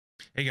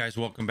Hey guys,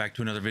 welcome back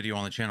to another video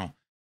on the channel.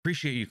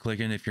 Appreciate you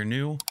clicking. If you're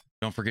new,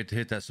 don't forget to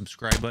hit that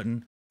subscribe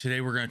button.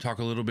 Today we're going to talk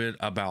a little bit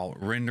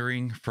about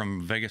rendering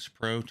from Vegas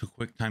Pro to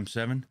QuickTime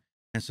 7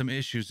 and some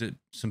issues that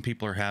some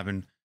people are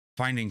having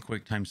finding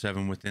QuickTime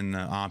 7 within the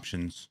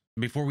options.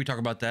 Before we talk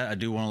about that, I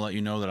do want to let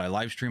you know that I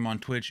live stream on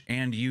Twitch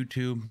and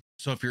YouTube.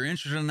 So if you're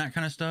interested in that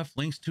kind of stuff,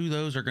 links to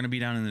those are going to be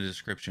down in the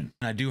description.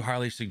 And I do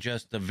highly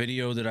suggest the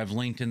video that I've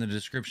linked in the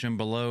description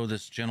below.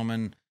 This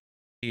gentleman,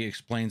 he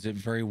explains it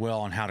very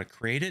well on how to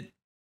create it.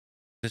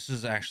 This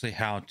is actually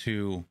how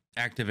to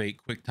activate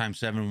QuickTime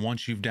 7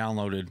 once you've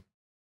downloaded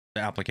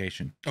the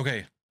application.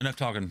 Okay, enough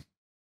talking.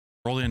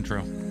 Roll the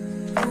intro.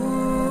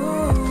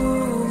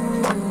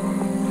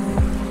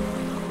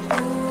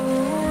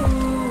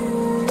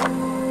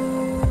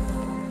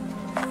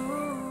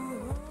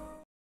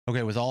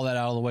 Okay, with all that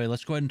out of the way,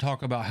 let's go ahead and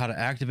talk about how to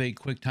activate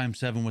QuickTime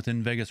 7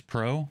 within Vegas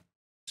Pro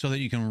so that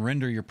you can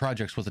render your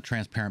projects with a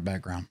transparent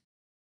background.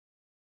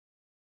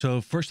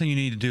 So first thing you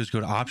need to do is go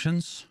to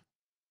Options.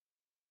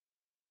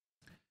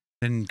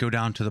 Then go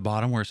down to the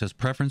bottom where it says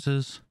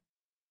Preferences,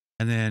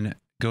 and then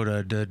go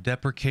to the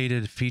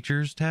Deprecated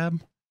Features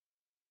tab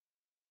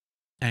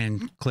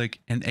and click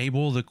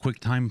Enable the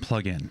QuickTime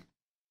plugin.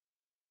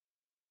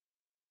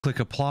 Click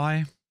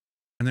Apply,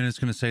 and then it's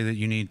going to say that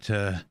you need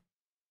to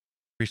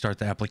restart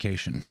the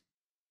application.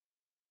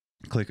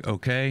 Click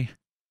OK,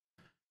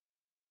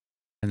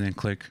 and then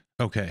click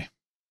OK.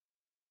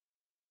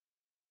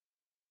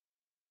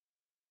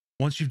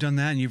 Once you've done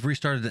that and you've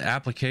restarted the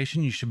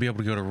application, you should be able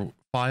to go to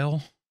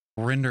File,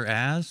 Render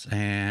As,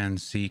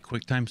 and see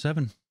QuickTime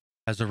 7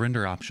 as a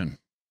render option.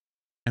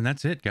 And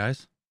that's it,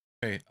 guys.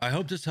 Okay, I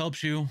hope this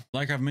helps you.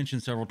 Like I've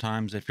mentioned several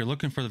times, if you're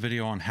looking for the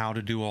video on how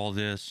to do all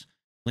this,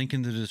 link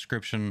in the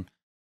description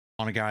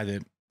on a guy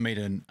that made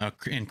an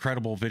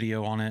incredible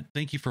video on it.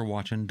 Thank you for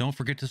watching. Don't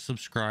forget to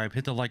subscribe.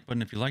 Hit the like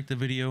button if you like the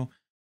video.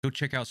 Go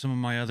check out some of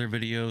my other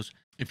videos.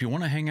 If you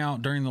want to hang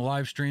out during the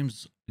live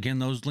streams, again,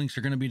 those links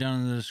are going to be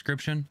down in the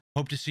description.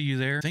 Hope to see you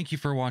there. Thank you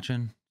for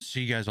watching.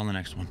 See you guys on the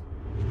next one.